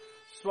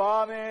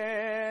Swami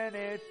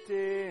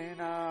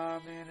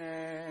Nityananda.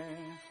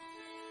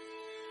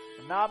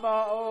 Namo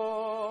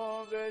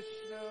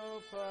Vishnu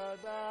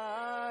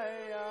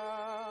Padaya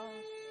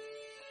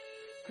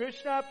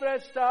Krishna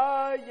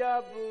Prastaya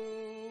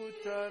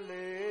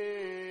Bhutale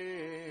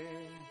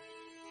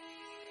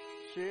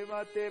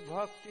Srimate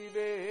Bhakti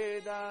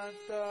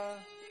Vedanta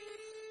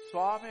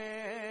Swami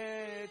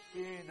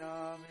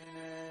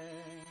Nityananda.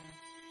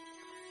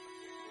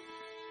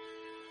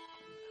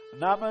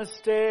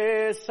 Namaste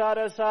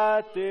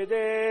Saraswati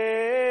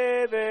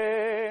Deve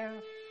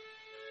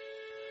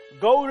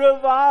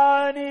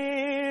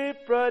Gauravani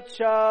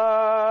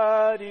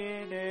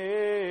Pracharine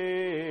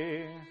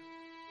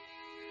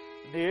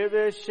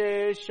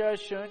Nirvishesha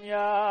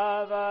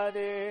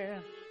Shunyavade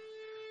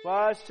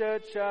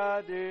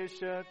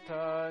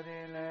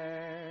Vasachadishatarine.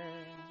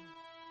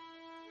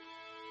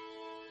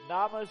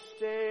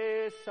 Namaste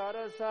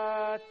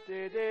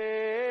Saraswati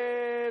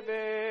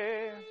Deve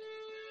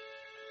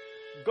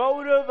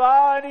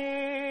Gauravani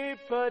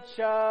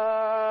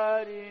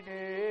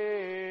Pracharine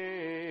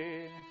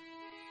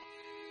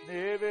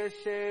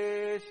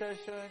Nirvishesha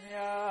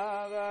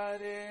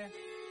Shunyavade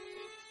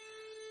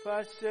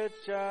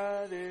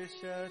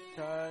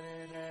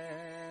Vasachadishatarine.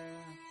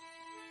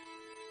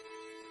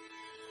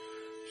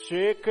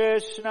 Shri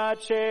Krishna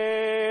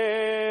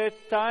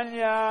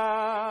Chaitanya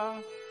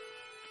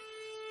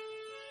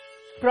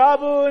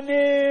Prabhu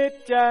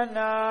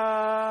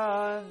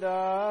Nityananda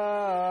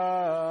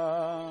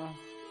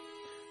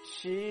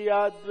Shri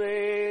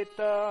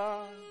Advaita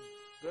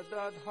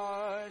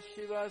Gadadhar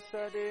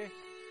Shivasade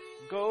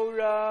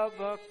Gaura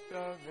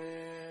Bhakta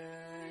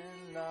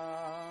Vrinda.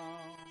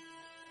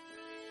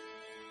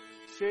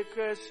 Shri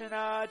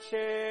Krishna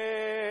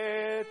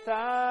Chaitanya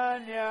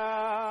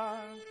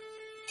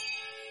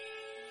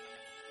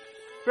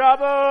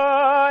Prabhu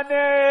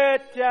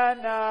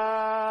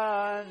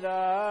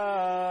Nityananda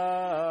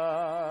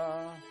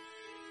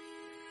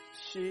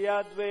Shri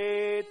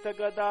Advaita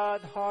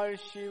Gadadhar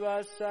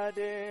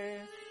Shivasade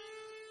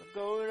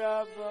Gaura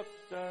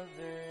Bhakta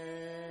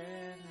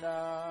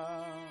Vrinda.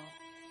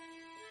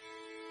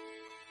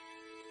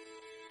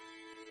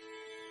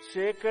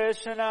 Shri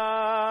Krishna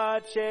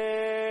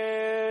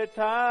Chaitanya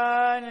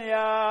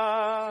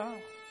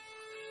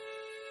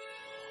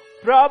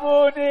Prabhu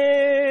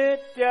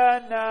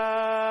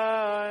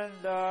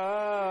Nityananda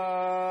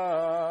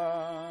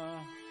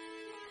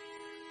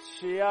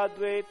Shri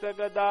Advaita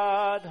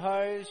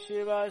Gadadhar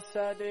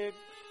Shivasade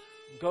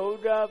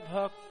Gaura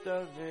Bhakta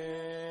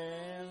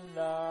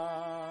Vrinda.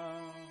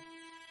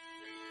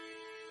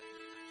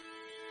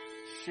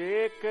 Shri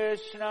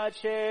Krishna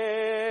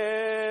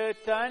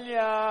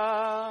Chaitanya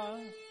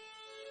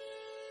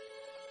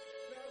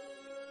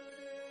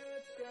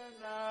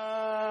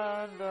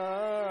Nityananda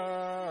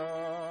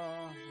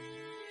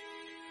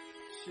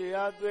Shri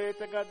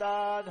Advaita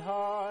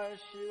Gadadhar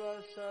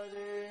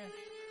Shivasade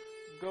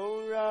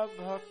Gaura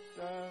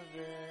Bhakta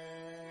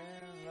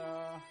Vrinda.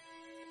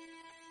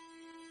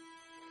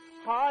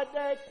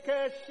 Hare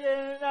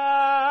Krishna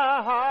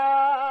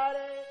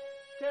Hare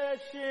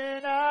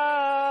Krishna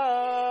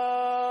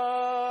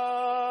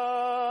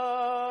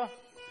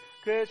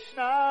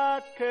Krishna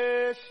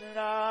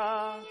Krishna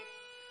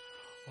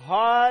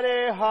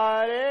Hare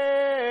Hare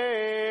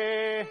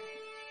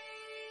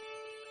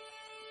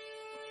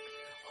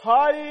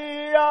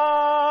Hare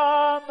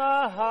Rama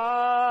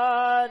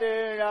Hare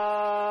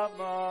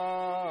Rama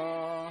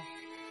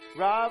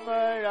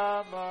Rama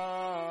Rama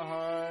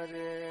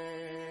Hare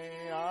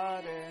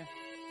Hare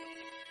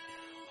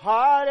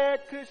Hare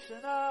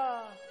Krishna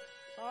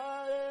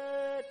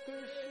Hare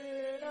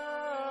Krishna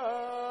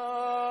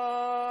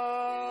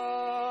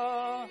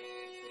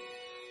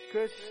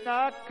Krishna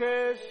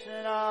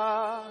Krishna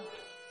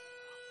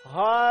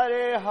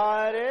Hare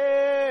Hare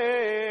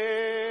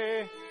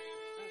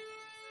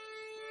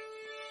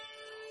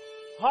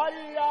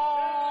Hare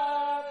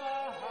Rama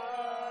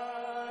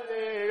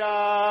Hare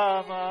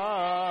Rama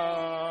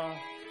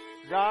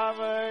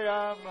Rama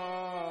Rama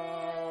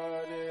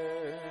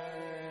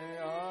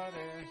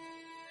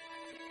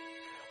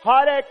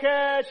Hare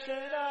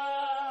Krishna,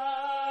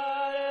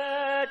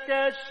 Hare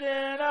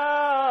Krishna,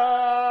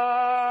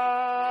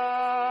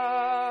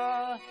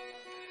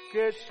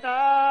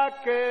 Krishna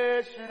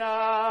Krishna,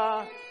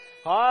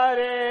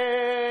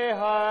 Hare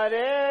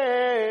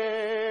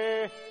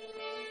Hare,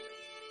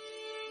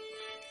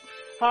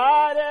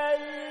 Hare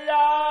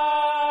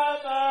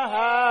Rama,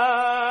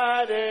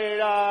 Hare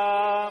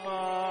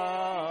Rama,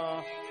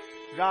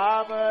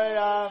 Rama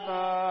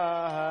Rama.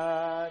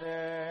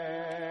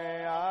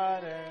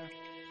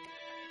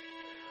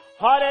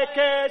 Hare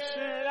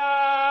Krishna,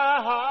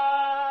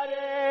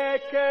 Hare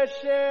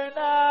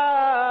Krishna,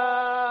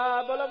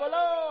 bolo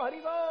bolo, Hari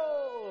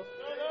Bol.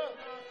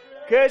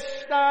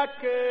 Krishna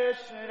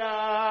Krishna,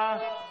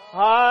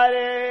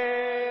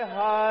 Hare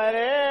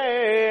Hare,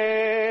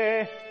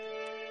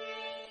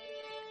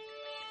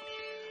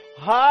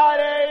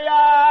 Hare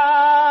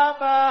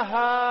Rama,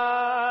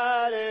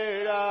 Hare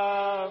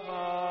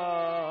Rama,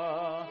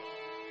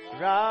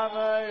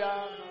 Rama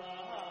Rama,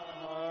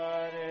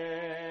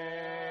 Hare.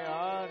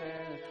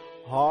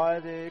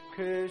 Hare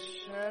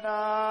Krishna,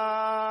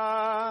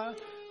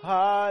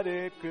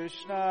 Hare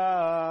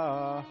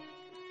Krishna,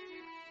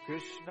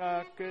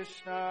 Krishna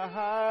Krishna,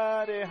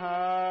 Hare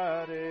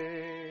Hare,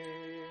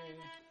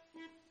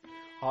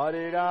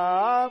 Hare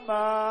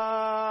Rama,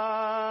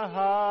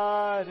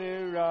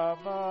 Hare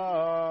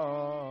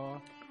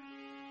Rama,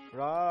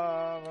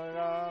 Rama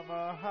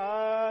Rama,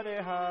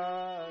 Hare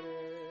Hare,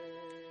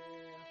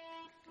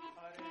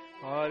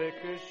 Hare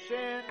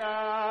Krishna,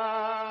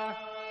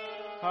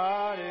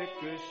 Hare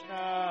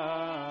Krishna,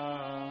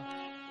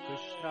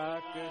 Krishna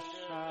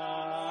Krishna,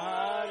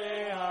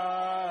 Hare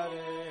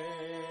Hare,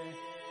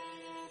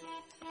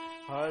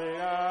 Hare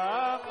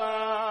Rama,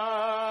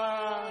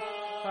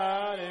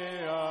 Hare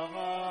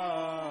Rama,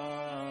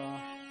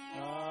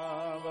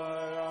 Rama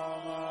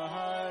Rama,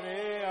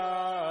 Hare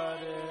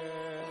Hare,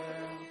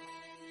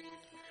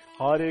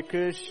 Hare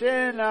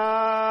Krishna,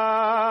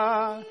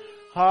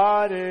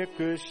 Hare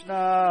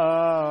Krishna,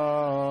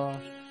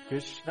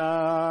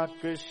 Krishna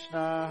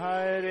Krishna,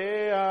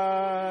 Hare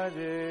Hare,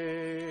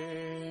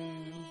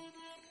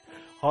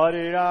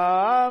 Hare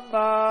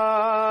Rama,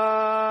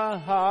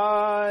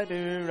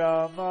 Hare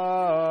Rama,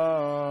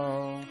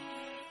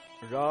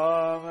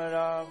 Rama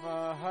Rama,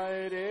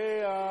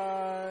 Hare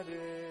Hare,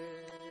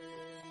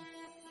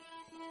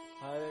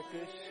 Hare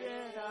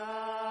Krishna,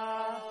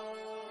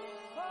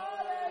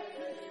 Hare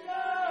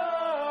Krishna,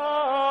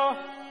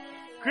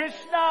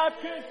 Krishna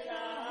Krishna,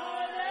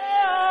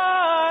 Hare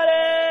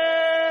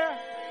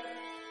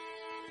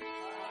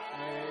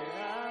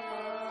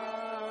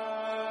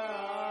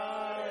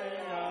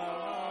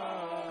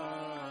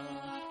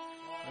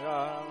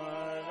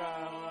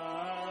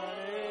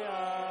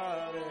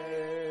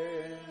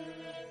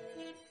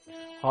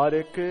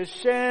Hare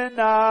Krishna,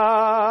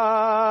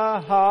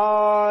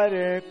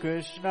 Hare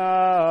Krishna,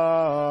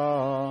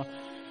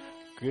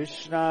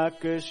 Krishna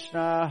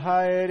Krishna,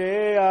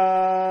 Hare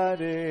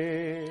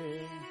Hare,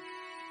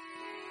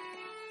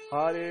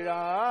 Hare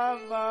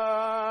Rama,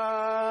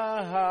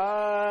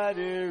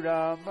 Hare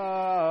Rama,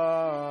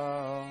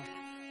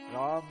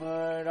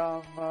 Rama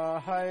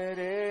Rama,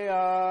 Hare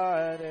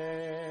Hare,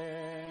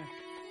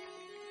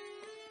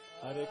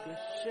 Hare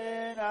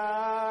Krishna,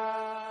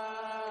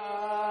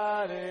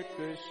 Hare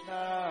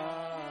Krishna,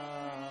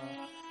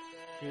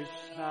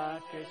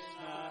 Krishna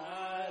Krishna,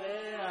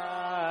 Hare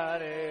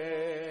Hare,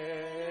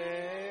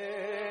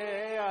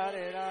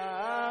 Hare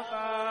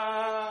Rama,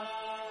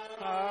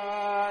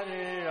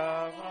 Hare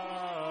Rama,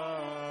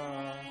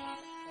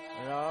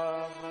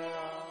 Rama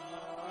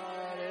Rama,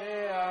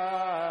 Hare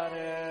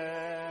Hare,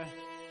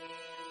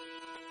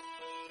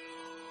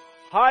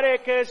 Hare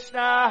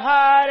Krishna,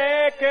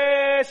 Hare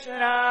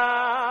Krishna,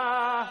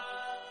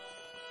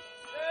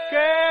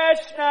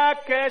 Krishna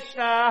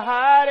Krishna,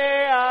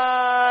 Hare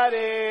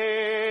Hare,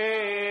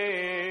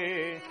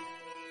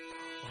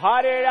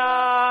 Hare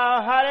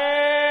Rama,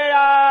 Hare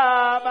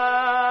Rama,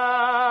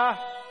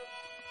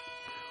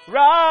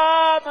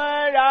 Rama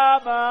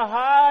Rama,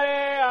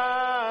 Hare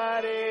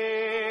Hare,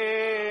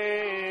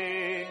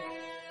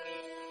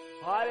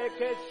 Hare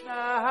Krishna,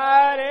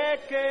 Hare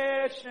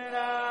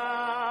Krishna,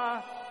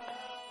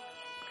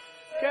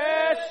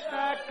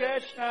 Krishna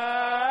Krishna,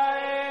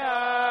 Hare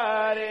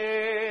Hare,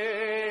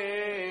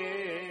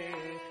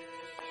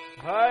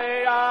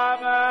 Hare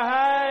Rama,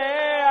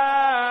 Hare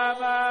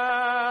Rama,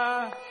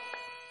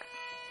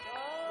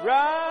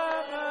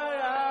 Rama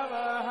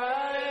Rama,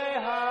 Hare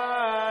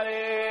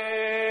Hare,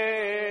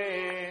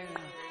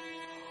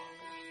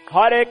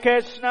 Hare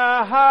Krishna,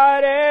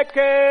 Hare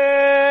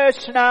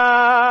Krishna,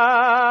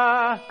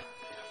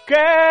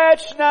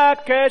 Krishna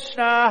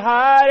Krishna,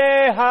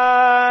 Hare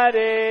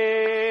Hare,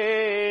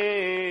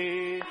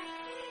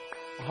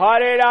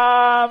 Hare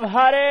Rama,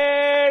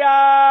 Hare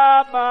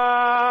Rama,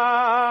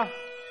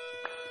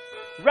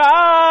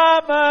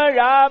 Rama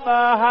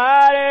Rama,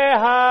 Hare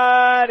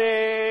Hare,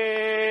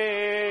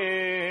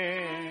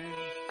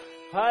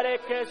 Hare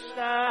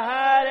Krishna,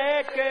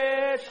 Hare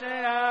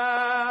Krishna,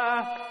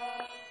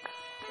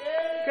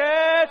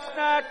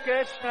 Krishna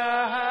Krishna,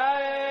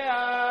 Hare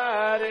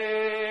Hare,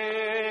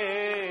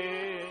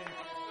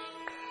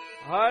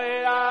 Hare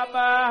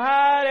Rama,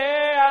 Hare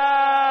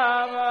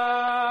Rama,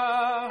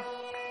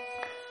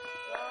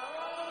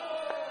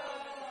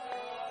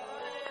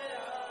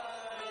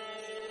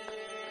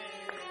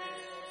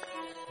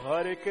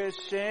 Hare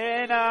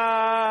Krishna,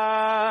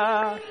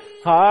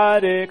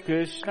 Hare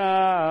Krishna,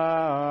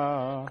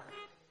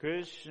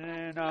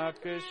 Krishna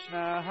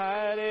Krishna,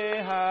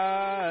 Hare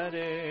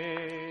Hare,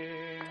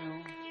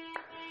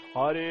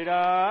 Hare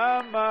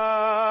Rama,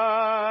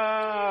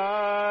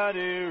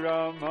 Hare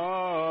Rama,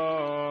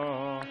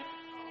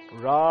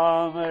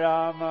 Rama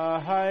Rama,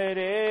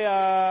 Hare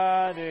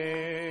Hare,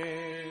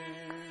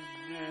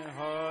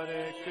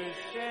 Hare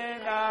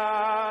Krishna,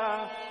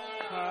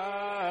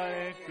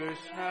 Hare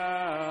Krishna,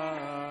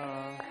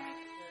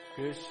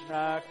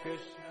 Krishna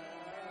Krishna,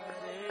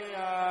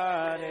 Hare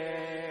Hare,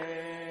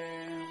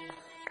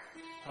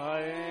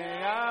 Hare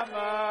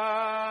Rama,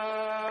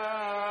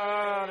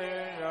 Hare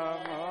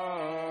Rama,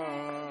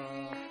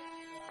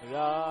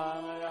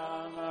 Rama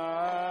Rama,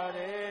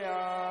 Hare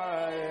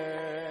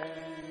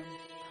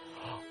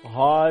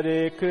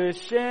Hare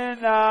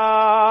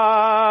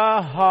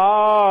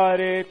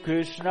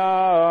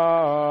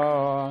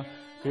Krishna,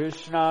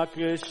 Krishna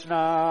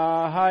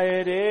Krishna,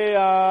 Hare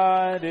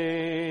Hare,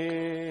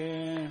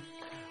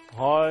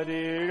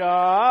 Hare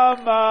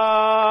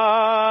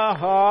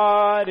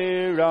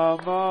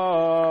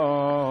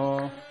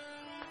Rama,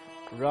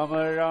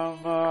 Rama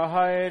Rama,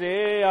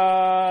 Hare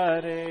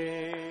Hare,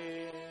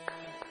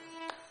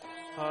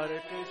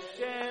 Hare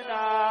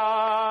Krishna,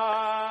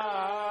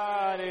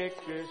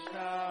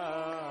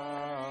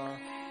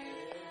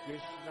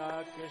 Krishna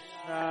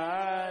Krishna,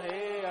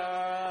 Hare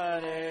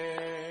Hare,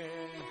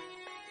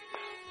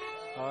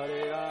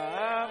 Hare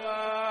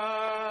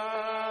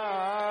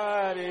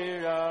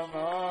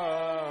Rama,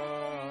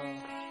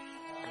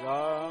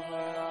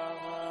 Rama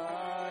Rama,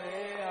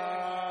 Hare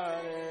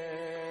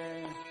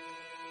Hare,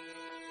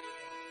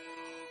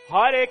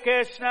 Hare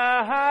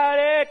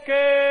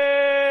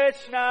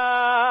Krishna,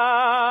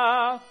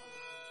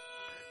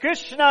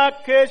 Krishna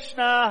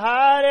Krishna,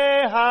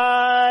 Hare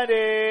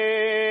Hare,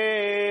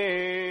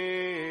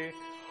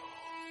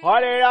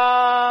 Hare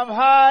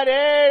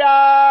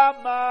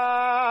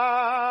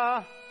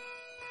Rama,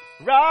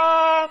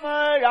 Rama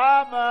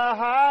Rama,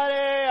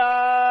 Hare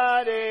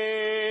Hare,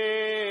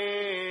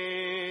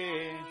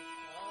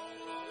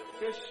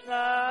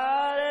 Krishna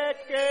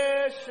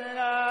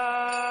Krishna,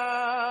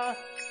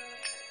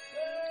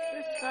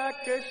 Krishna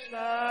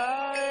Krishna,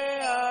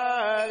 Hare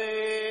Hare,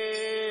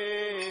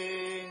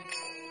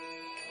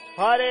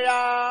 Hare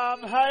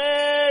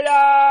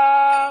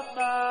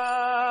Rama,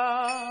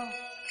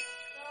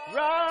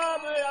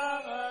 Rama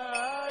Rama,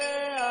 Hare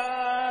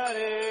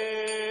Hare,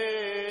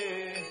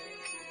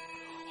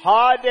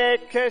 Hare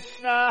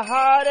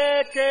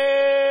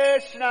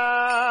Krishna,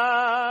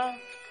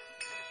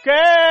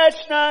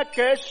 Krishna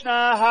Krishna,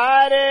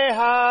 Hare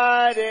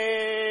Hare,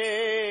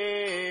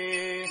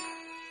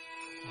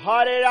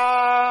 Hare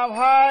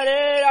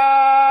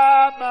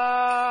Rama,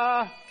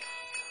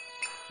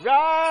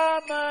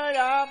 Rama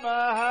Rama,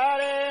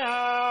 Hare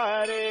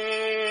Hare,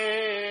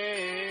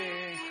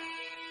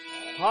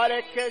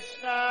 Hare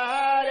Krishna,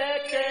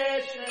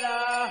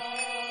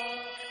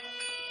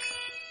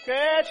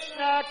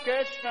 Krishna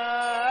Krishna,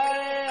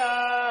 Hare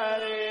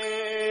Hare,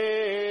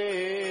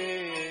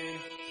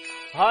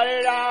 Hare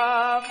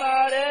Rama,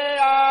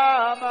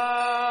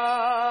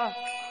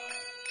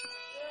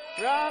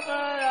 Rama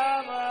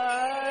Rama,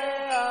 Hare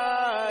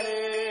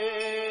Hare,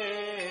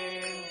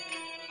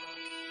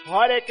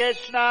 Hare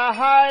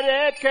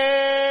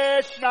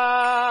Krishna,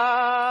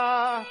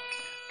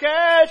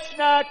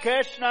 Krishna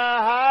Krishna,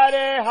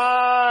 Hare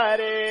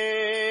Hare,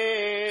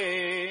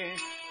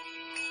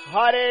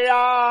 Hare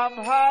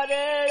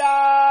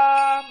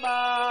Rama,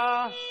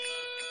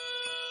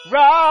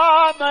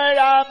 Rama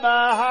Rama,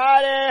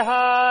 Hare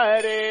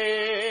Hare,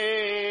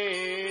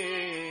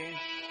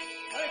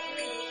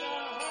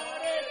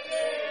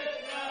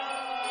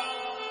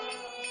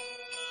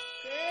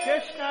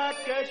 Krishna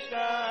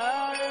Krishna,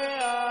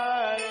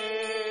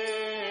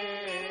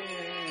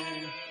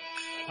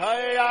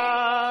 Hare Hare, Hare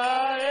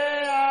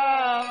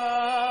Rama,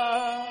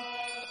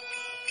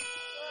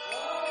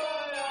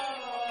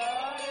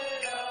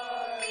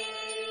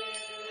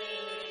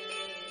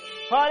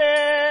 Hare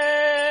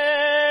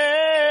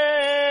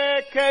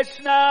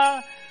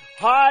Krishna,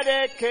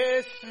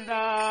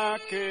 Krishna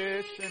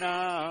Krishna,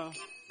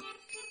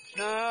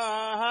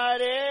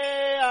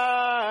 Hare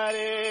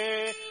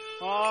Hare,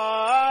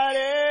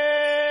 Hare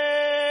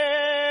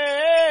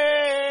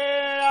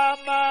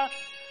Rama,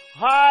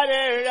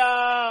 Hare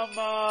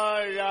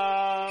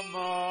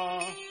Rama,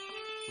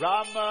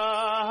 Rama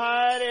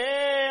Hare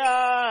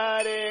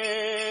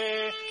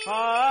Hare,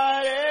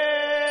 Hare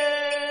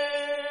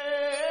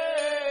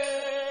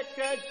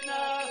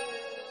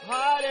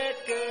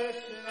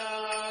Krishna,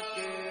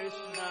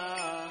 Krishna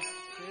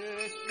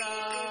Krishna,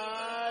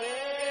 Hare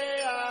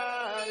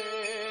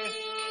Hare,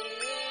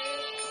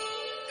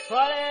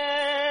 Hare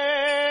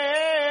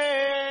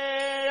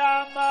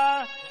Rama,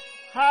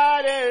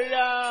 Hare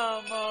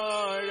Rama,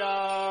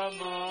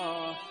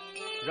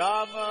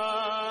 Rama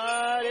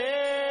Hare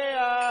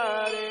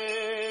Hare,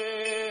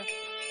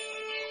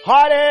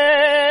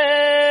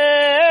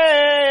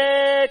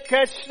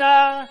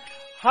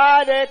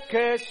 Hare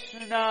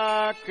Krishna,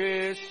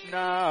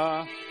 Krishna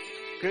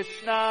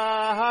Krishna,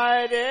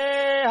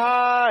 Hare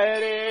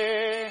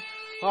Hare,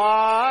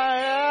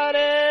 Hare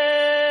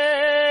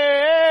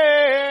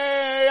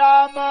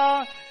Rama,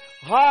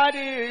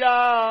 Hare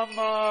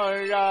Rama,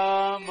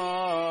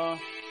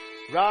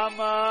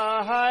 Rama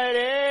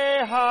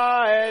Hare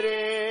Hare,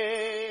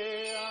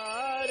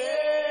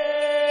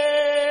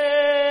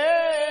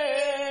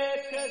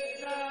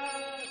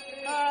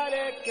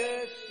 Hare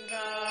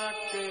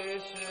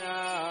Krishna,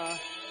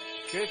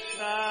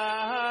 Krishna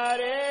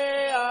Hare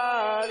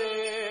Hare,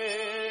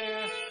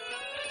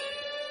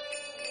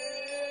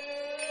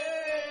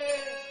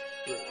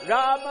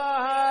 Rama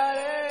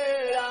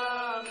Hare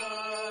Rama,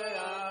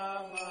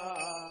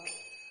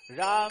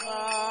 Rama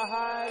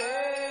Hare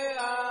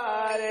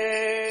Hare,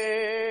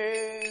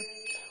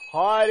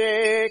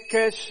 Hare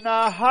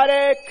Krishna,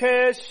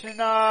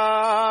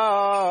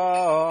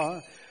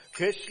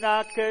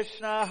 Krishna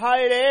Krishna,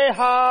 Hare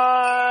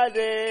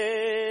Hare,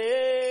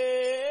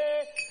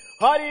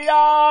 Hare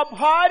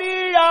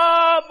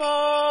Ram,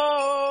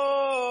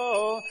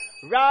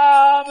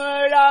 Ram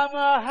Ram,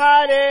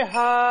 Hare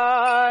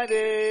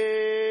Hare,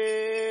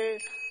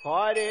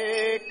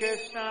 Hare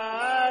Krishna,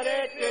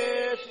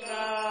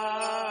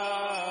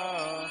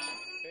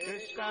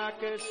 Krishna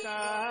Krishna,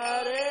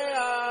 Hare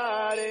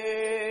Hare,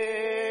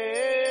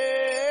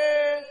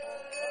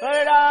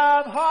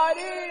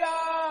 Hare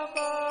Ram,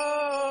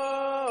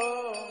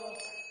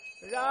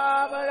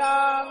 Ram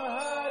Ram,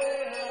 Hare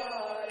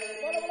Hare,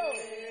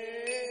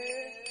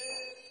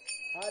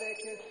 Hare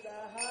Krishna,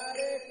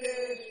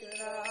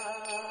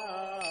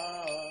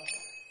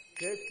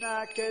 Krishna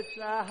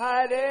Krishna,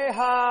 Hare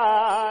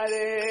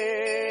Hare,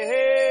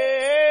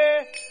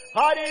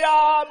 Hare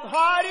Ram,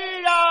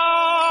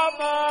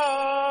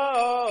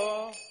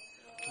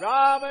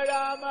 Ram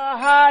Ram,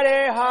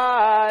 Hare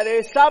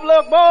Hare. Sab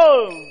log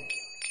bol.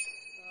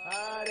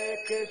 Hare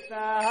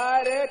Krishna,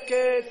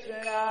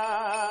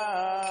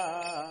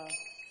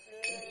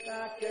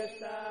 Krishna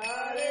Krishna,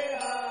 Hare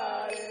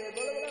Hare.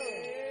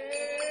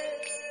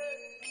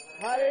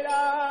 Hare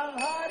Ram,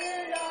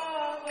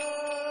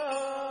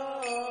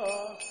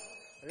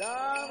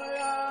 Ram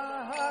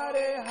Ram,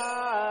 Hare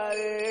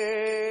Hare.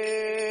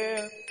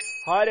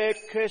 Hare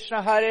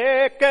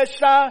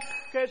Krishna,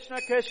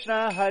 Krishna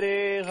Krishna,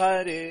 Hare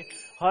Hare.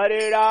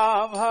 Hare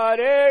Ram,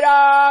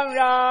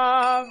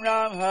 Ram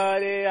Ram,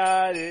 Hare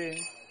Hare.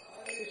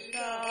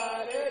 Krishna,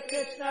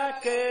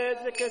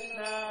 Krishna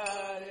Krishna,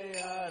 Hare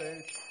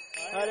Hare.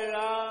 Hare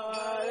Ram,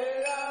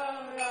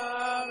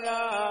 Ram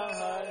Ram,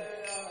 Hare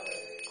Hare.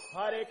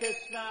 Hare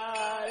Krishna,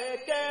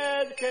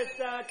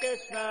 Krishna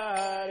Krishna,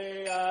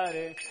 Hare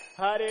Hare.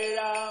 Hare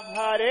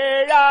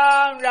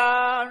Ram,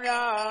 Ram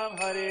Ram,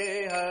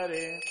 Hare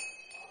Hare.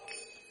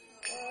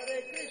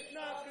 Hare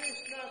Krishna,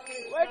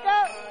 wake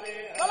up!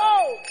 Hello!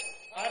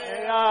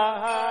 Hare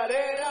Ram,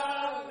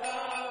 Ram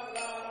Ram,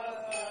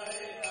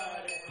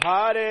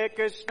 Hare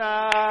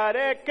Krishna,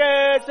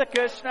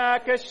 Krishna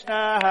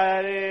Krishna,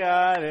 Hare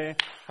Hare.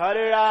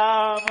 Hare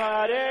Ram,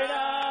 Ram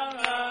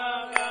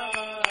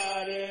Ram,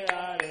 Hare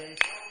Hare.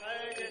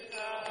 Hare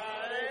Krishna,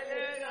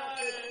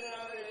 Krishna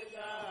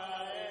Krishna,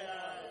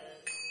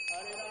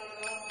 Hare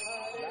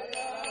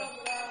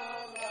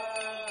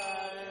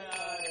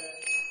Hare.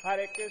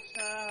 Hare Ram, Hare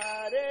Krishna,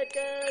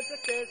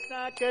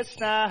 Krishna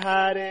Krishna,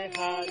 Hare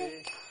Hare.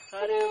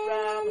 Hare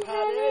Ram,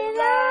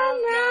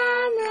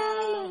 Ram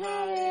Ram,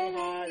 Hare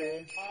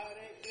Hare.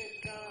 Hare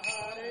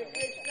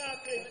Krishna,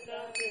 Krishna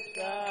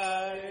Krishna,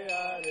 Hare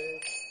Hare.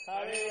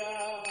 Hare Ram,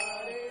 Ram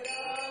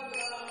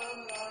Ram,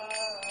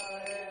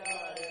 Hare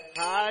Hare.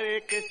 Hare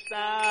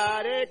Krishna,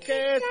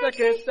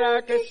 Krishna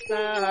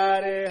Krishna,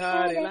 Hare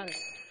Hare.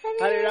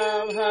 Hare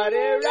Ram,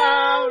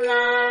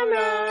 Ram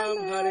Ram,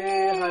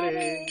 Hare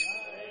Hare.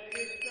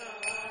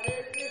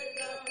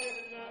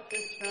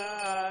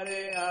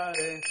 Hare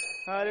Hare,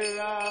 Hare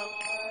Ram,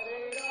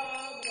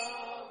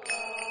 Ram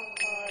Ram,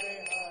 Hare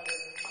Hare.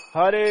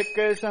 Hare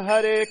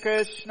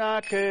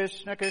Krishna,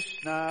 Krishna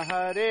Krishna,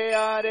 Hare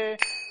Hare.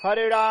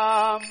 Hare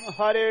Ram,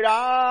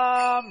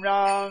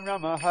 Ram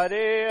Ram,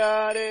 Hare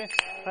Hare.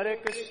 Hare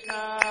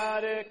Krishna,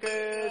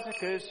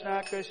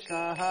 Krishna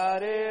Krishna,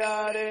 Hare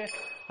Hare.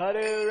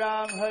 Hare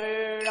Ram,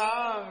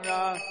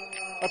 Ram.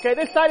 Okay,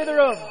 this side of the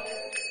room.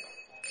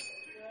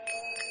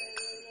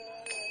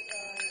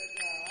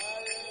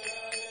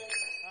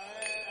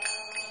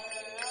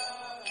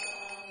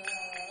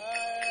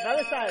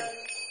 Another side.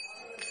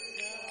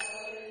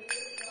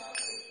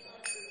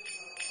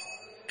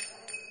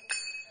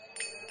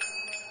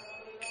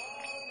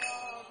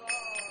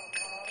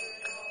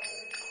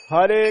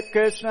 Hare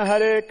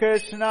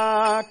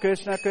Krishna,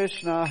 Krishna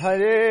Krishna,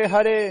 Hare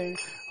Hare.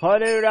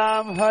 Hare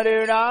Ram,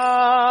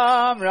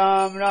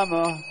 Ram Ram,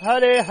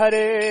 Hare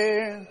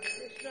Hare.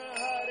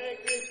 Hare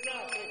Krishna,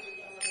 Krishna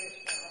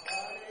Krishna,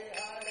 Hare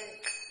Hare.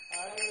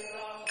 Hare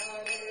Ram,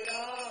 Ram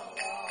Ram,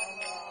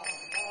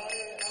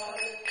 Hare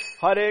Hare.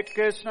 Hare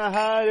Krishna,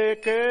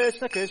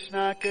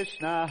 Krishna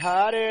Krishna,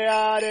 Hare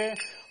Hare.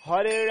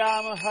 Hare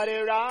Ram,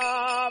 Hare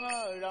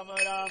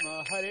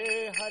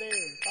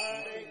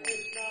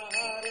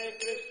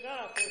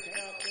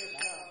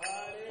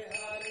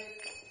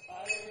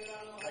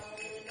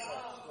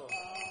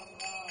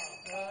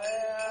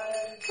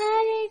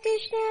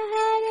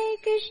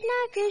Krishna,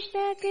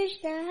 Krishna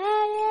Krishna,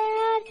 Hare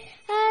Hare.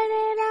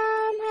 Hare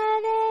Ram,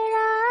 Ram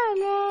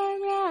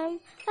Ram,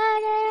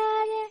 Hare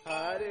Hare.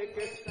 Hare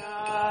Krishna,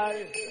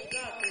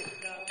 Krishna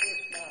Krishna,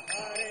 Hare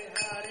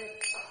Hare.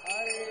 Hare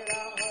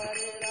Ram,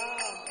 Hare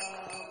Hare.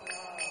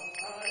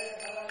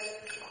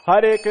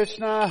 Hare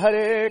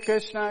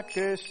Krishna,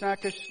 Krishna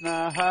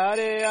Krishna,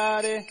 Hare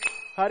Hare.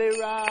 Hare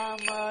Ram,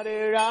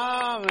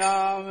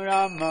 Ram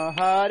Ram,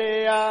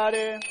 Hare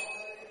Hare.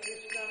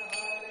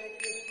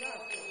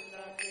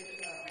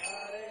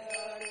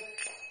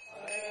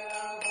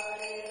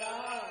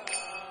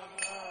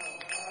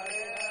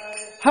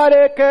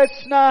 Hare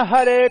Krishna,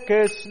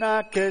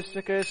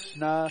 Krishna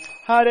Krishna,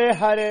 Hare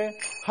Hare,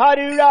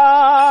 Hare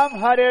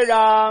Ram,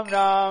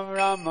 Ram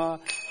Rama,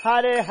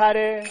 Hare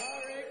Hare.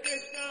 Hare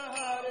Krishna,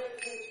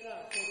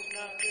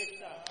 Krishna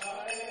Krishna,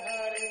 Hare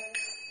Hare,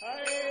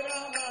 Hare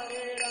Ram,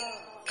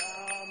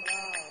 Ram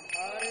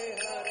Hare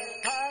Hare.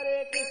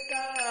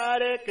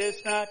 Hare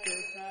Krishna,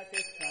 Krishna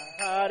Krishna,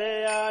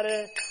 Hare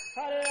Hare,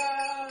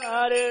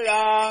 Hare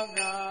Ram,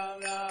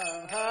 Ram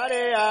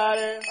Hare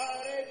Hare. Hare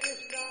Krishna,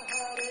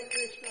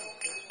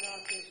 Krishna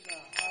Krishna,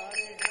 Hare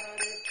Hare,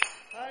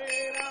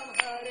 Hare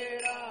Ram,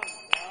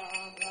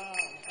 Ram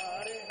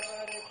Hare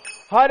Hare.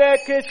 Hare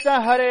Krishna,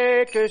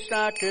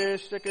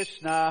 Krishna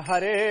Krishna,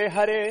 Hare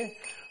Hare,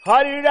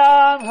 Hare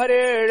Ram,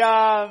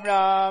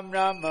 Ram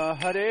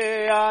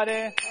Hare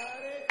Hare.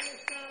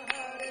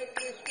 Hare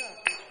Krishna,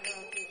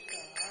 Krishna Krishna,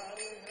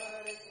 Hare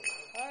Hare,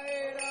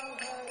 Hare Ram,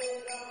 Ram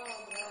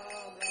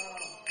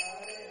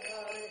Hare Hare.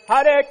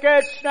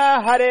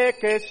 Hare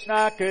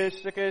Krishna,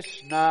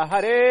 Krishna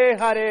Hare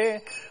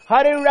Hare,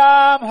 Hare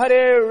Ram,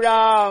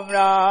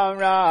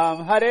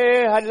 Ram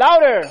Hare Hare.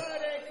 Louder.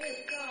 Hare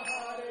Krishna,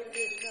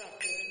 Krishna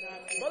Krishna,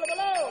 Bolo,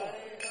 bolo.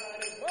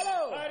 Bolo.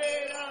 Hare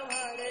Ram,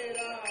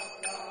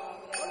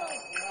 Ram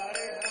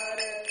Hare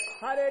Hare.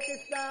 Hare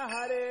Krishna,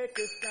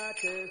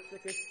 Krishna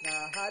Krishna,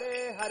 Hare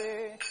Hare,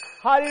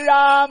 Hare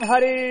Ram,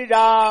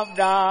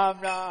 Ram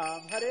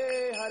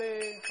Hare Hare.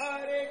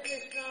 Hare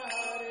Krishna,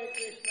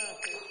 Krishna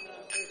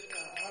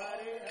Krishna,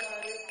 Hare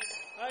Hare,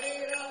 Hare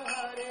Ram,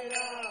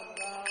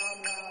 Ram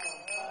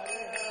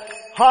Hare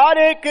Hare.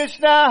 Hare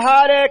Krishna,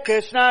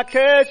 Krishna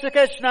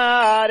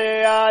Krishna,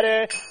 Hare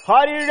Hare,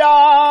 Hare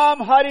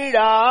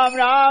Ram,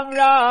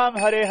 Ram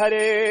Hare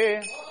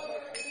Hare.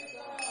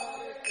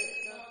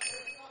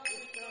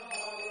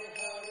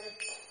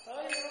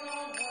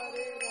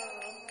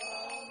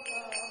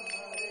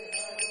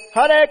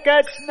 Hare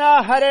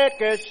Krishna,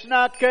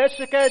 Krishna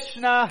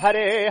Krishna,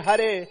 Hare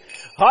Hare,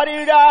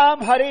 Hare Ram,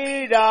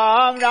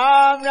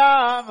 Ram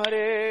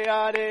Hare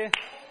Hare.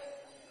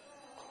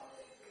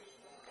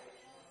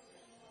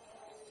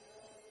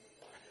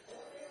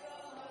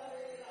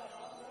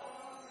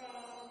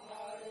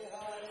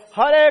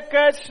 Hare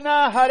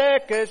Krishna,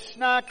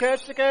 Krishna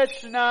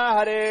Krishna,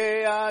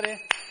 Hare Hare,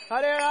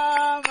 Hare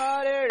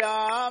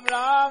Ram,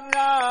 Ram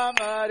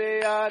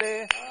Hare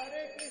Hare.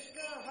 Hare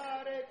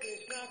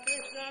Krishna,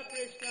 Krishna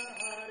Krishna,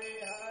 Hare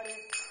Hare,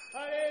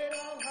 Hare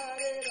Ram,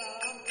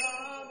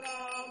 Ram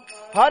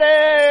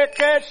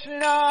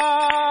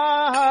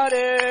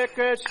Hare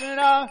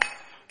Krishna,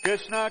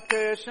 Krishna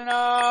Krishna,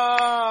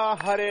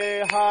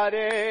 Hare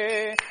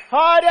Hare,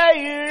 Hare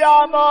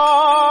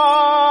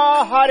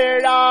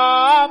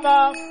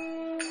Rama,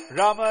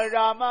 Rama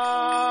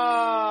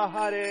Rama,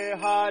 Hare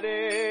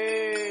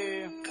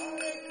Hare.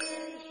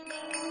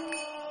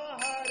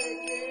 Hare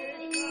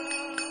Krishna,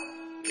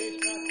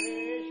 Krishna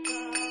Krishna,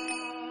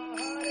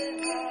 Hare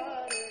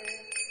Hare,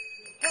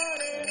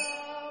 Hare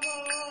Rama,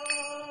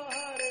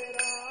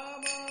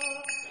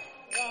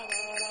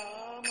 Rama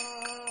Rama,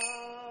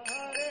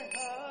 Hare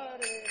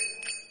Hare.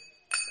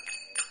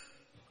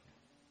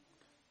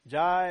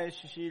 Jai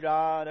Shri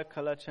Radha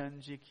Kalachan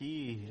Ji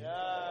ki,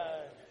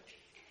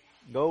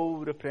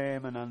 Gaur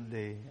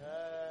Premanande.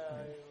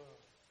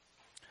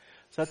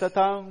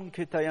 Satatam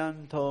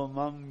Kitayanto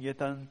Mam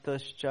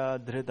Yatantascha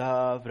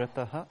Dridha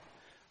Vrataha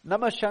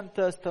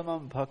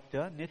Namashantastamam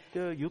Bhaktya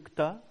Nitya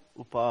Yukta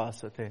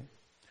Upasate.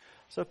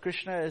 So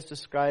Krishna is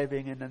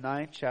describing in the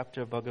 9th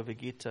chapter of Bhagavad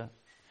Gita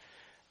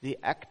the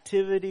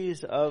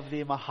activities of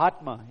the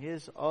Mahatma. He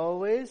is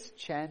always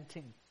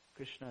chanting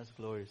Krishna's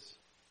glories.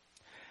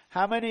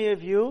 How many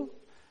of you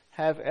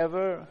have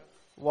ever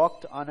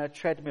walked on a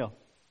treadmill?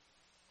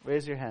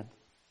 Raise your hand.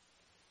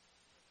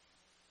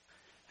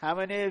 How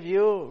many of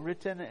you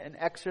ridden an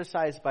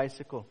exercise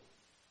bicycle?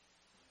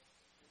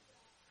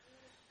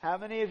 How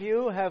many of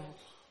you have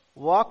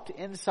walked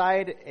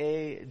inside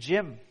a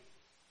gym?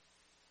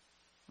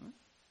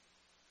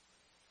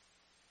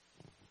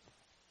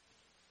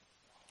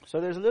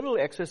 So there's a little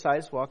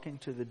exercise walking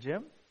to the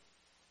gym.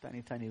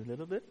 Tiny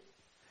little bit.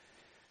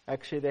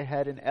 Actually, they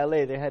had in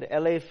LA, they had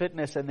LA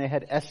Fitness and they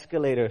had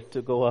escalator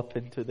to go up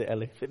into the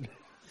LA Fitness.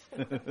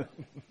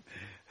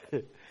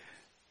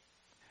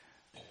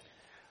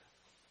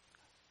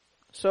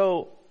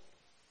 So,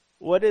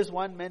 what is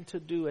one meant to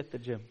do at the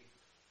gym?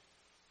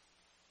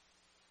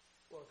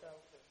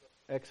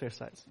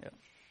 Exercise, yeah.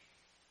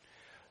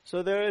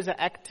 So there is an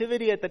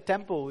activity at the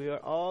temple. We are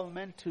all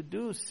meant to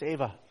do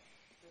seva,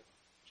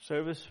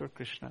 service for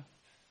Krishna.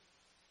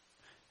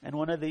 And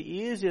one of the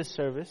easiest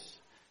service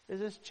is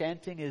just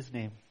chanting His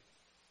name.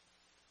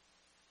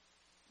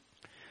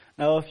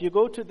 Now, if you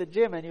go to the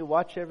gym and you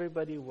watch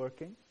everybody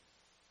working,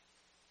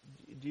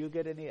 do you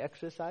get any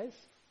exercise?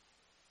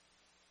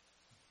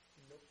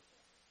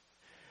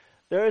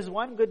 There is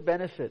one good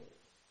benefit.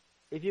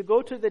 If you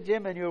go to the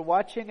gym and you're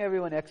watching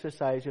everyone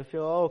exercise, you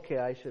feel, oh, okay,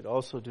 I should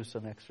also do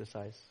some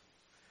exercise.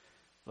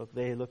 Look,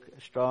 they look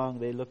strong,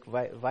 they look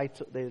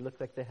vital, they look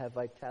like they have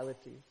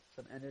vitality,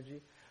 some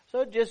energy.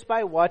 So just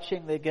by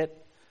watching, they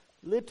get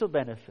little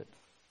benefit.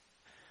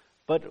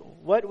 But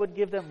what would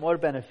give them more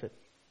benefit?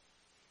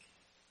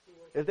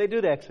 If they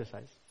do the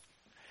exercise.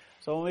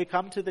 So when we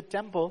come to the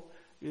temple,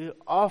 you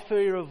offer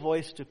your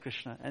voice to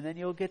Krishna, and then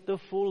you'll get the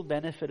full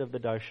benefit of the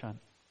darshan.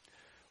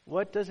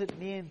 What does it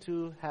mean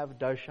to have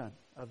darshan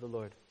of the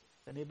Lord?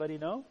 Anybody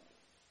know?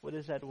 What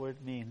does that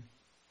word mean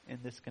in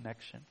this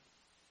connection?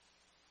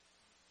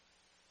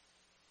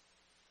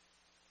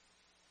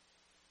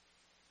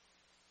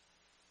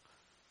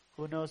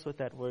 Who knows what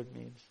that word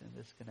means in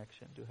this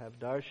connection? To have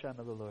darshan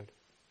of the Lord.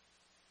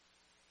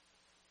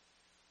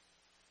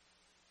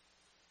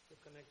 So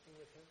connecting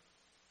with Him.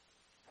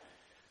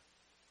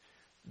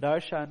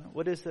 Darshan,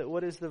 what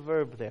is the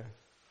verb there?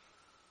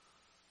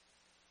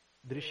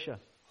 Drishya,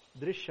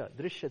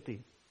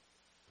 drishyati.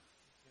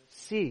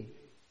 See.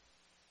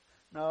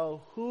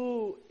 Now,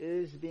 who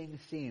is being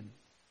seen?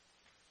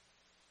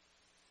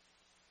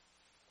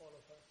 All of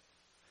us.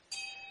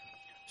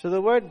 So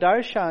the word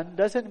darshan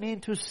doesn't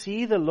mean to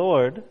see the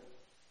Lord,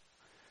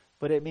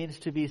 but it means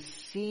to be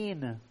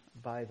seen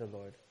by the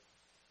Lord.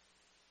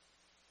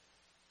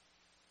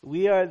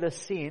 We are the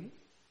seen,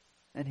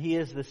 and He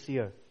is the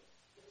seer.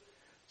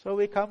 So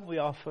we come, we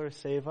offer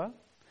seva.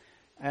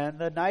 And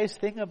the nice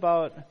thing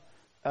about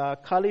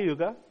Kali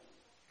Yuga,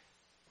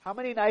 how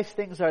many nice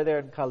things are there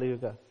in Kali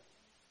Yuga?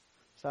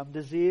 Some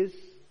disease,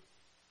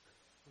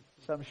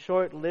 some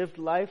short-lived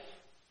life,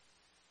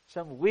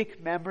 some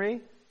weak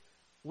memory,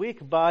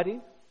 weak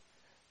body,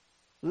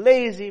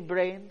 lazy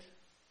brained,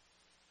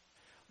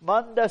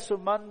 manda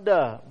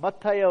sumanda,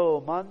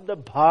 matayo, manda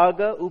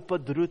bhaga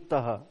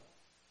upadrutaha.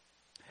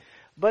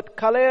 But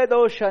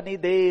kalayadosha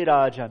nide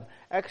rajan.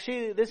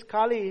 Actually,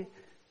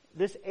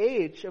 this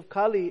age of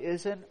Kali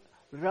is an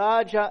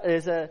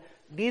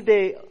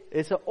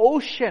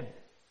ocean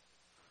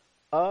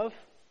of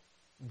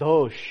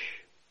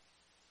dosh,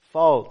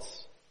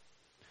 faults.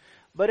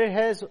 But it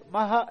has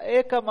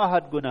eka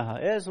mahadgunaha.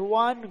 It has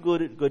one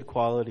good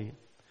quality.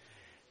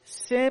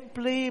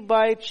 Simply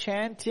by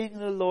chanting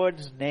the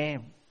Lord's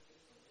name,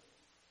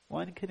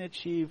 one can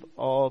achieve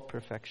all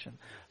perfection.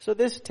 So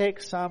this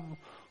takes some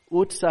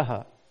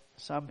utsaha,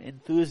 some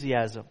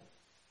enthusiasm.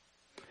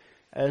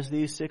 As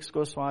these 6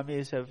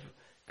 Goswamis have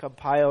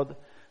compiled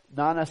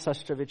Nana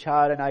Sastra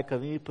Vichara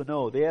Naikavi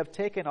Puno, they have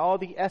taken all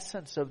the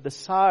essence of the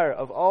sar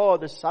of all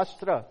the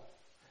Sastra,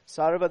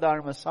 Sarva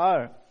Dharma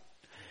Sar,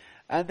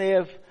 and they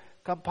have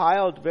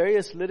compiled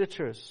various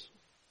literatures.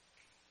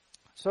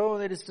 So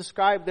it is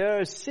described there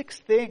are 6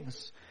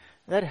 things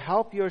that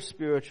help your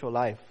spiritual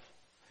life.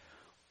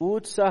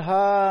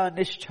 Utsaha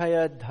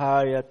nishchaya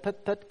dharya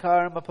tat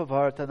karma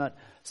pavartanat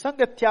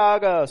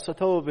sangatyaga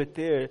sato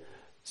vitir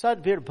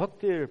sadvir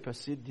bhaktir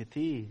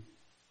prasiddhiti.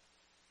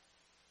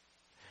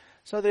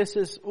 So this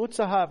is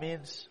utsaha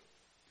means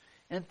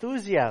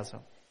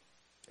enthusiasm.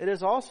 It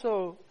is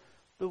also,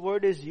 the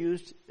word is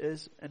used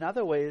as in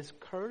other ways,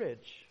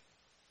 courage.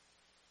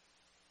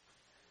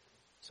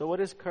 So what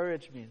does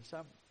courage mean?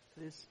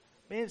 It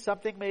means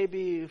something may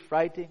be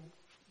frightening,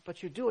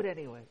 but you do it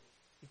anyway.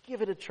 You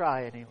give it a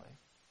try anyway.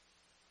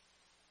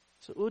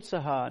 So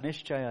utsaha,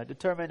 nishchaya,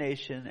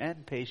 determination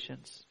and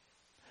patience.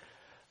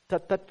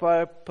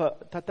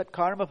 Tatat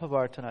karma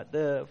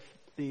pavartana,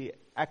 the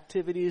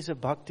activities of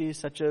bhakti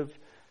such as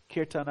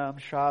kirtanam,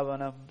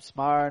 shravanam,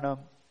 smaranam.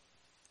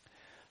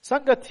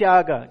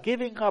 Sangatyaga,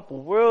 giving up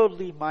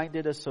worldly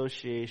minded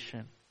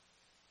association.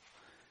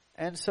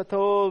 And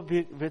sato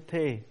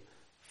vite,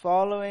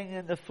 following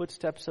in the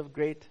footsteps of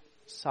great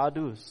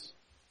sadhus,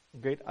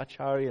 great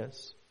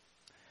acharyas.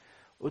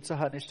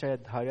 Utsaha nishchaya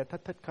dharya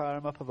tatat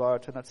karma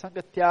pavartana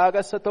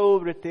sangatyaga sato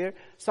vritir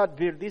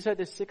sadvir. These are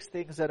the 6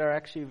 things that are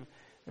actually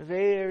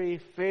very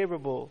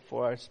favorable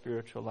for our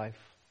spiritual life.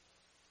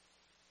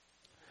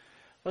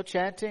 So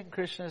chanting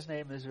Krishna's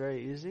name is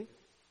very easy.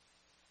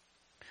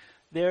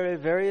 There are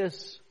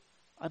various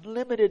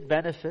unlimited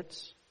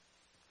benefits,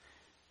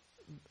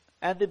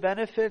 and the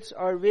benefits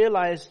are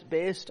realized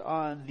based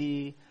on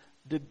the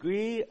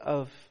degree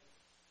of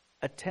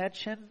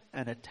attention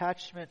and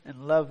attachment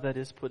and love that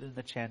is put in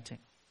the chanting.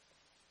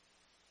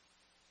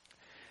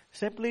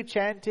 Simply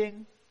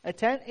chanting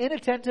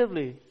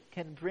inattentively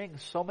can bring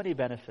so many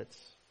benefits.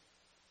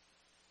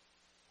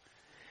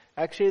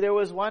 Actually, there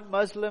was one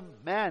Muslim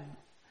man,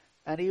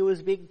 and he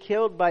was being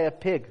killed by a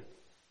pig.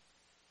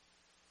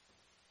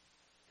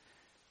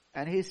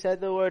 And he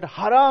said the word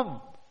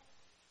haram,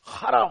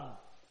 haram.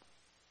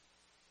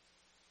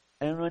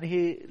 And when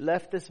he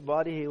left this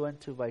body, he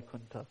went to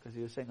Vaikuntha, because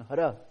he was saying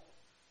hara,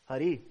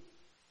 hari.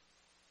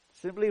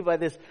 Simply by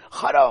this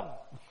haram,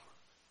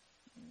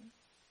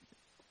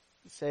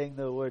 saying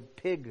the word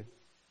pig,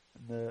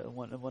 in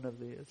one of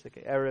the, it's like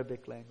an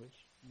Arabic language.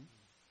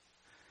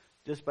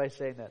 Just by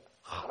saying that,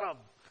 haram,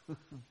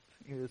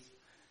 he was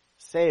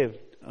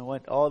saved and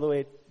went all the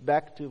way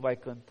back to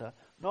Vaikuntha.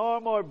 No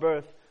more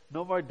birth,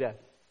 no more death.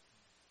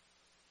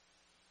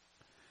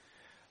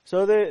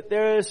 So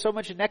there is so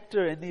much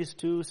nectar in these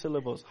 2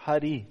 syllables,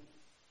 Hari.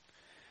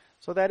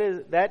 So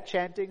that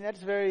chanting,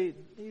 that's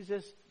he's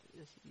just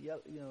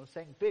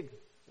saying pig.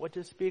 What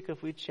to speak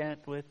if we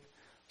chant with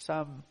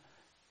some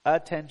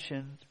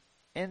attention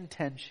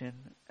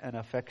intention, and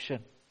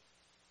affection.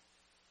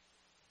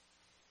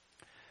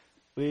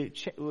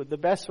 The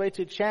best way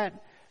to chant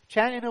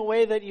in a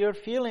way that you're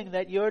feeling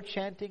that your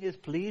chanting is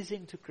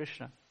pleasing to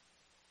Krishna.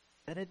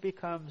 Then it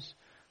becomes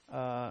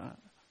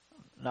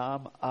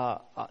namabhas.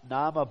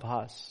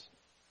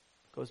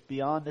 Goes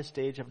beyond the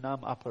stage of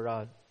nam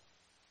aparad.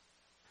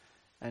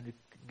 And it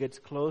gets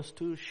close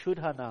to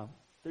shuddhanam.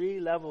 3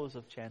 levels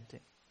of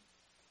chanting.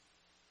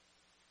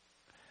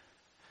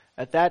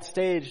 At that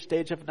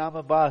stage of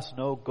namabhas,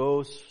 no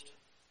ghost,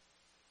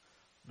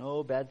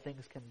 no bad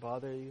things can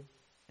bother you.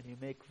 And you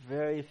make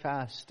very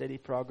fast, steady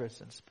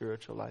progress in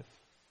spiritual life.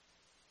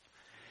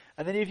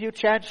 And then if you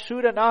chant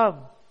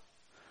Shuddhanam,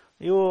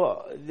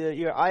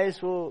 your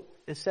eyes will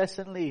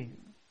incessantly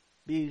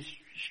be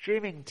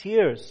streaming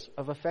tears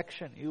of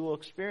affection. You will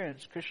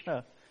experience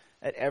Krishna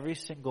at every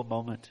single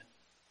moment.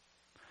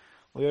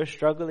 We are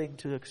struggling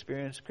to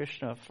experience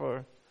Krishna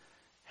for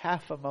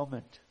half a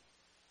moment.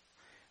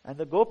 And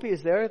the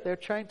gopis there, they're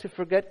trying to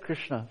forget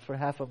Krishna for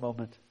half a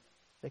moment.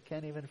 They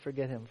can't even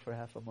forget him for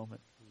half a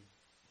moment.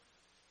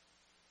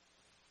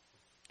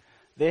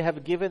 They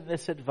have given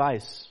this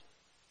advice,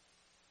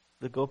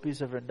 the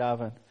gopis of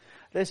Vrindavan.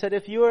 They said,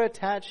 if you are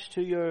attached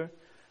to your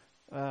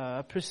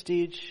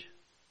prestige,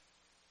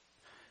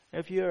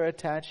 if you are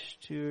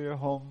attached to your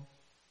home,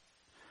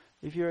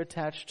 if you're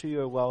attached to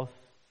your wealth,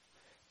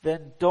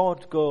 then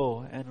don't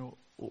go and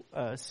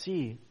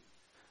see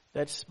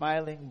that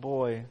smiling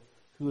boy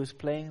who is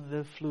playing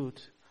the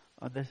flute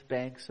on the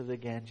banks of the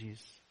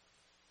Ganges.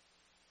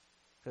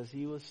 Because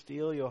he will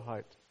steal your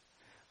heart.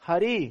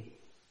 Hari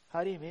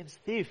means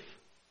thief.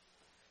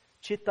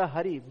 Chitta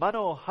Hari,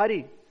 Mano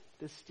Hari,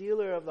 the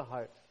stealer of the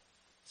heart.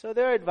 So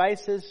their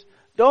advice is,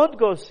 don't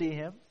go see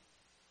him.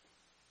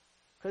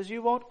 Because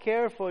you won't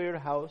care for your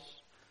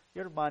house,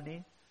 your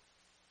money.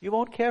 You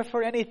won't care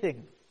for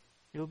anything.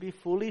 You'll be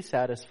fully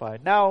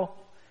satisfied. Now,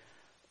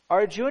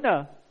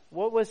 Arjuna,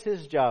 what was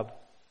his job?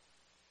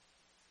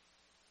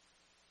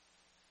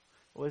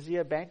 Was he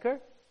a banker?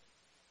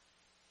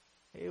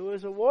 He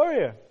was a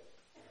warrior.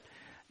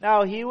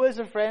 Now, he was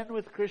a friend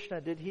with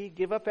Krishna. Did he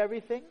give up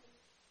everything?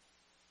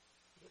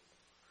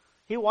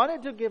 He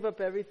wanted to give up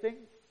everything.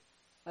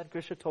 And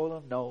Krishna told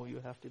him, no, you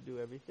have to do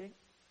everything.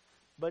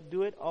 But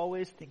do it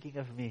always thinking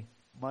of me.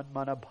 Man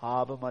mana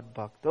bhava man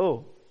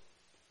bhakto.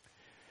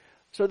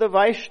 So the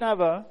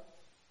Vaishnava,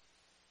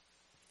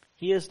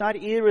 he is not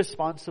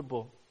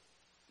irresponsible.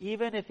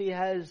 Even if he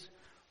has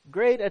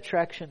great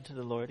attraction to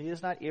the Lord, he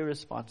is not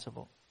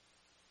irresponsible.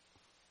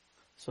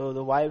 So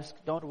the wives,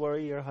 don't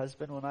worry, your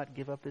husband will not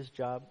give up his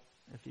job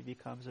if he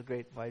becomes a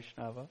great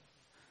Vaishnava.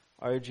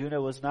 Arjuna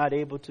was not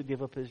able to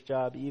give up his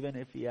job even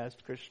if he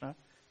asked Krishna.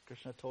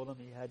 Krishna told him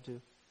he had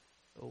to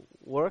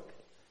work,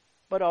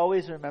 but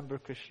always remember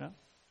Krishna.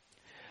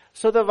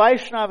 So the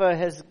Vaishnava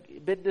has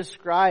been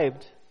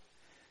described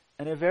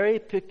in a very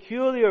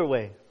peculiar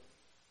way.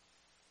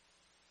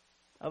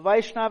 A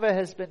Vaishnava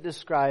has been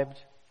described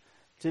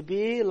to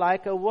be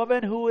like a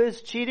woman who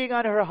is cheating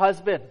on her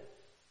husband.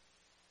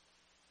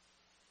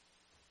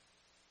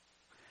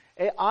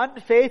 An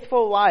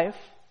unfaithful wife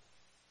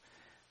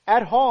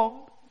at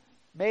home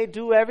may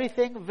do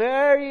everything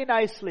very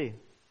nicely.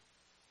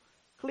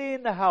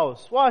 Clean the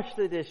house, wash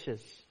the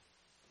dishes.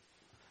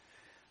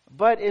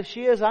 But if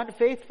she is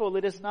unfaithful,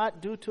 it is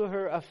not due to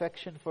her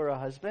affection for her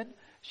husband.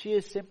 She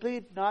is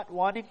simply not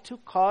wanting to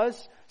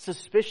cause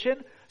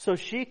suspicion so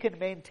she can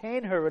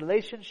maintain her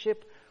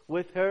relationship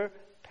with her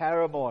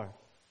paramour.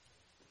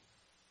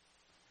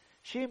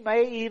 She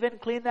may even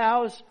clean the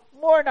house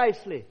more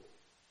nicely,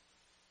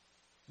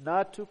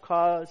 not to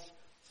cause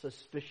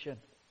suspicion.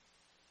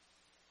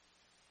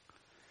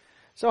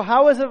 So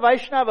how is a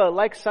Vaishnava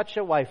like such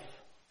a wife?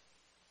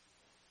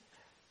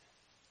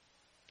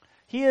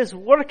 He is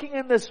working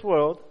in this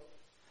world.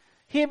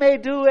 He may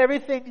do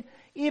everything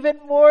even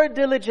more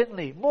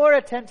diligently, more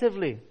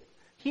attentively.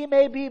 He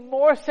may be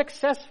more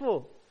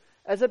successful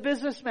as a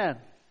businessman.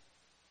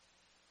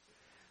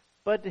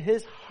 But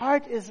his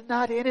heart is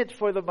not in it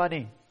for the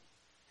money.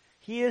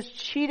 He is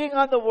cheating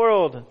on the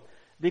world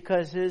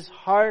because his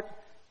heart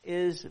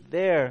is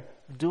there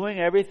doing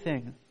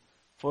everything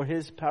for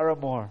his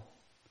paramour,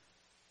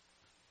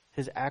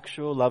 his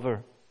actual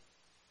lover.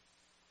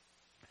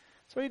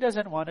 So he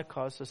doesn't want to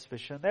cause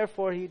suspicion.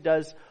 Therefore, he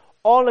does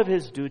all of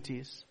his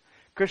duties.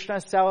 Krishna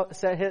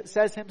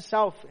says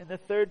himself in the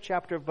 3rd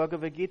chapter of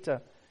Bhagavad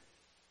Gita.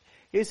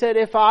 He said,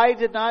 if I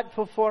did not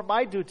perform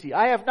my duty,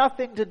 I have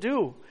nothing to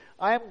do.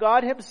 I am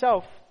God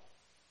himself.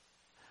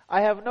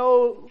 I have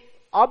no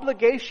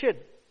obligation,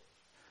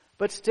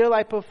 but still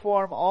I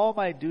perform all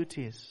my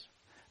duties.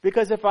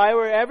 Because if I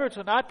were ever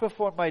to not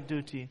perform my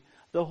duty,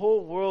 the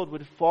whole world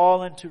would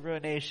fall into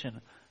ruination,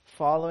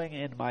 following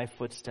in my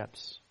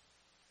footsteps.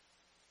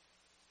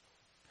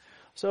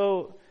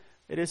 So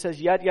it says,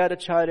 yad yad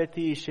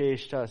acharati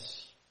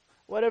sheshtas.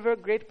 Whatever a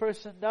great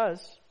person does,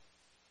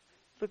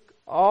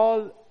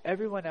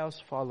 everyone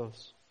else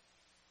follows.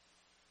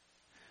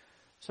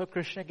 So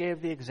Krishna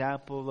gave the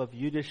example of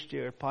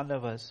Yudhishthira,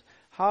 Pandavas,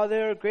 how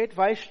they are great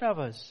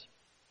Vaishnavas.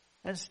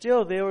 And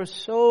still they were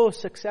so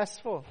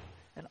successful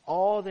in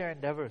all their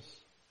endeavors.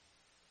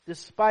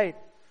 Despite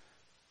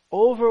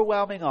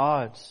overwhelming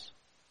odds,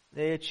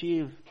 they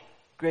achieved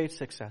great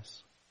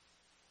success.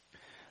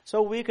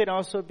 So we can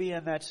also be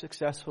in that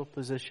successful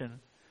position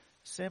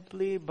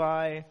simply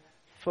by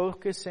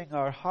focusing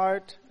our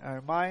heart,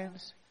 our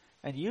minds,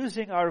 and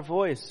using our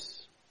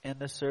voice in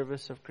the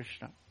service of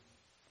Krishna.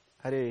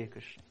 Hare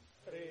Krishna.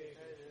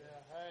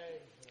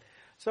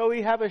 So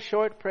we have a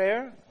short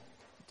prayer.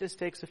 It just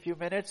takes a few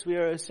minutes. We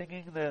are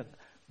singing the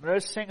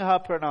Narsingha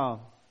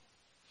Pranam.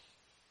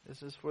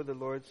 This is for the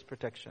Lord's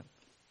protection.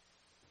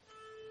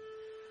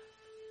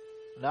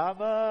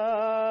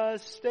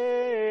 Namaste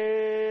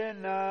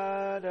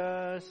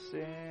Narasimhaya.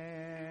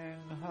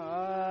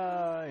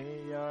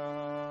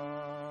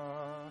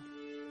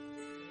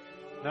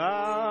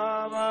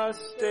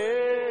 Namaste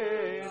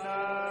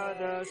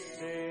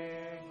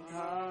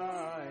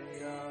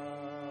Narasimhaya.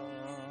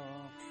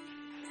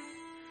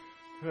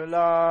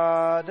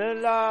 Prahlad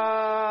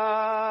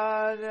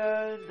Lada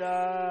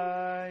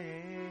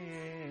Daile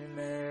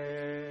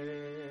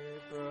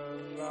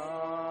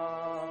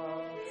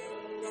Prahlad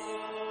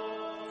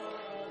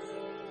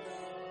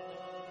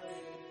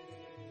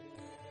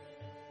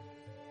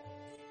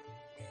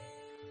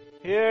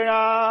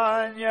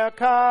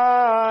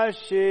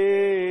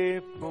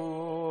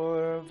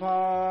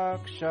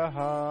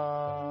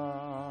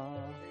Hiranyakashipurvakshaha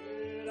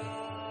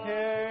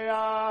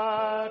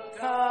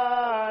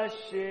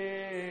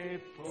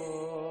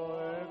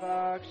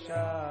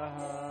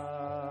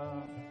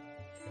Hirakashipurvakshaha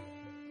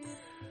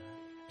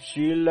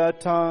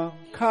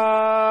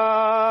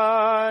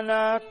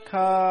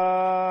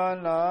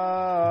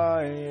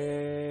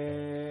Shilatankanakalaye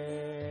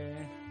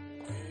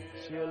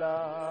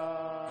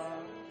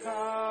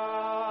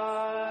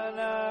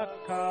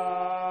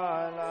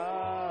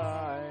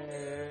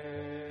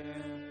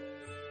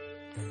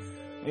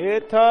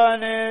Ita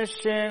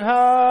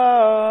Nishingha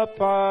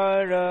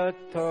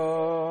Parato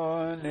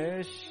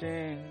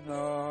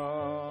Nishingha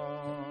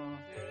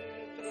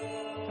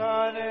Ita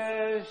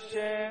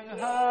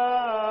Nishingha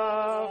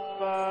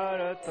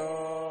Parato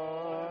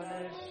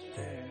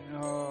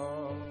Nishingha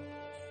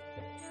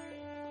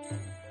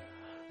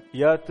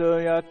Yato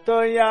Yato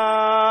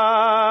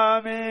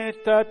Yami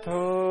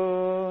Tato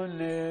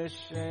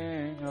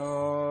Nishingha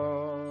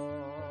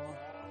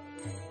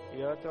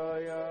Yato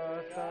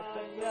Yato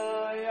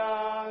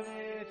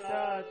Yami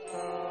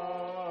Tato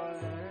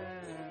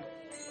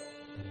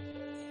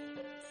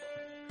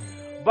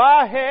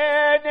Bahe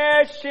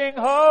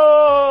Nishingho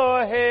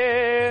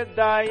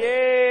Hidaye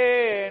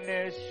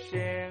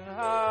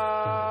Nishingha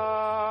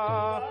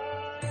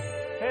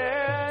He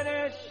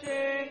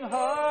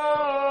Nishingho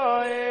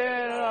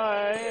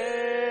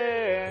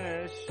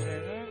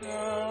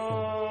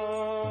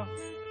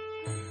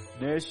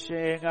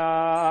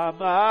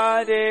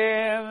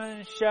Nishingamadim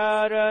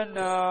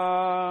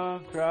Sharanam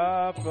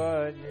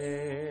Prapade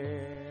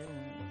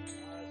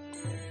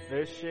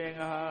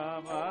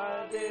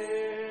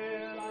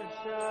Nishingamadim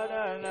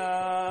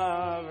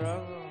Sharanam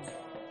Prapade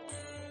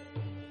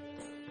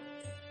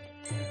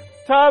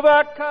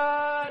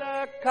Tabakara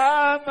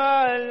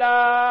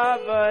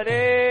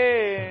Kamalavare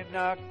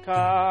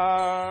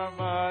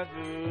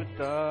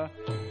Nakamaduta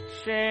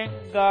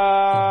Shinga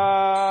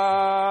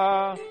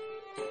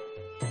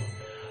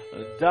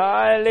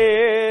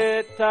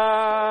Dalita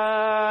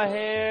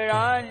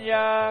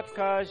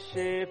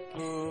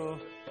Hiranyakashipu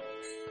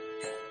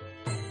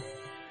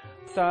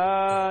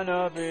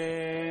Tanavinga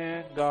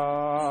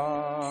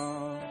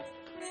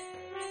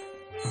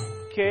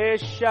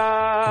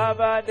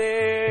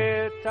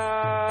Keshavadita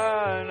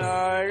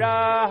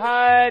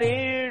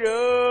Narahari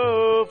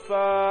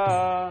Rupa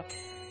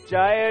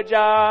Jaya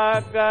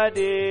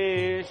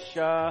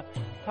Jagadisha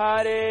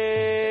Hare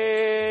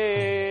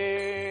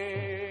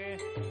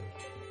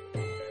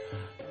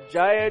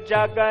Jaya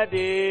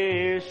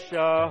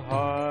Jagadisha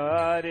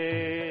Hare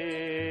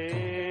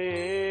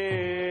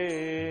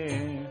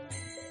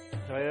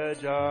Jaya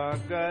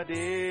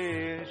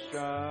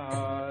Jagadisha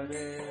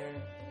Hare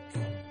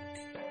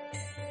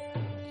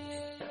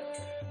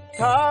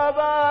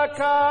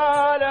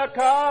Tabakara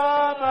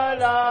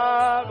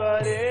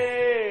Kamalavare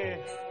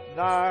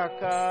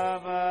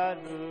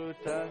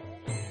Nakamanuta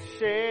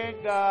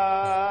Shinga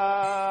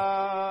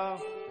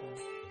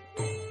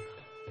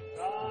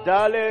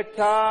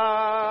Dalita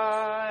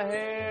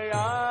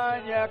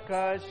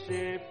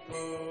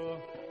Hiranyakashipu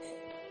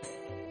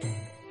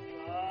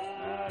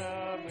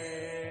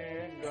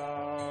Araminga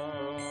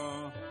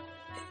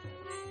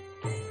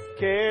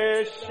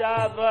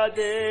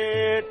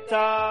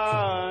Keshavadita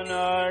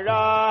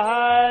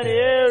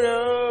Narahari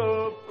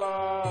Rupa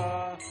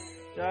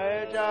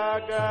Jaya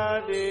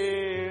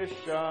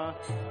Jagadisha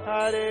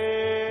Hare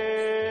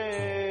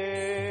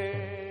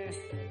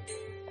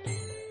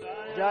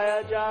Jaya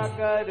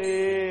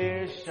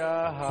Jagadisha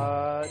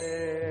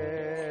Hare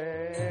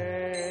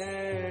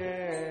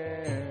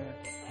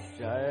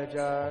Jaya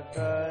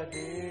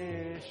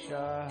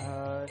Jagadisha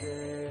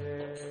Hare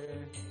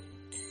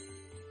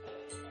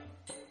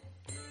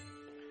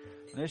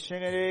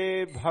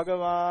Nrsimha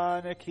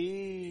Bhagavan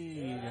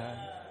ki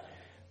jai.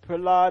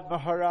 Prahlad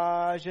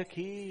Maharaj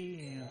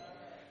ki.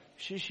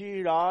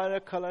 Shishi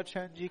Radha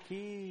Kalachandji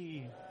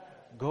ki.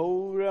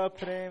 Gaura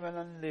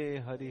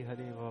Premanande Hari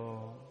Hari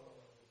Vo.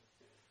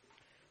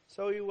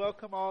 So we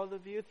welcome all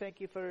of you.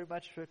 Thank you very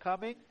much for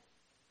coming.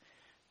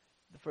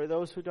 For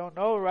those who don't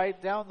know,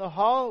 right down the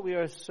hall, we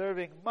are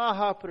serving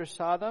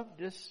Mahaprasadam.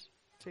 Just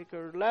take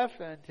a left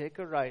and take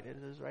a right. It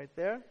is right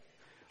there.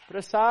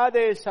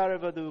 Prasade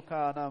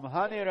sarvadukanam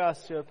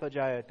hanirasya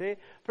pajayate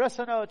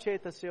prasano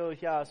chetasyo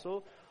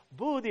hyaso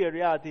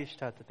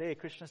buddhiryadishtatate.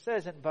 Krishna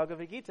says in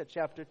Bhagavad Gita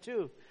chapter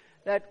 2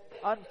 that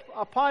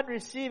upon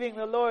receiving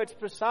the Lord's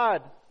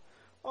prasad,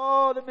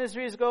 all the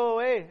miseries go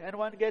away and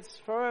one gets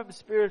firm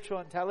spiritual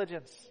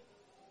intelligence.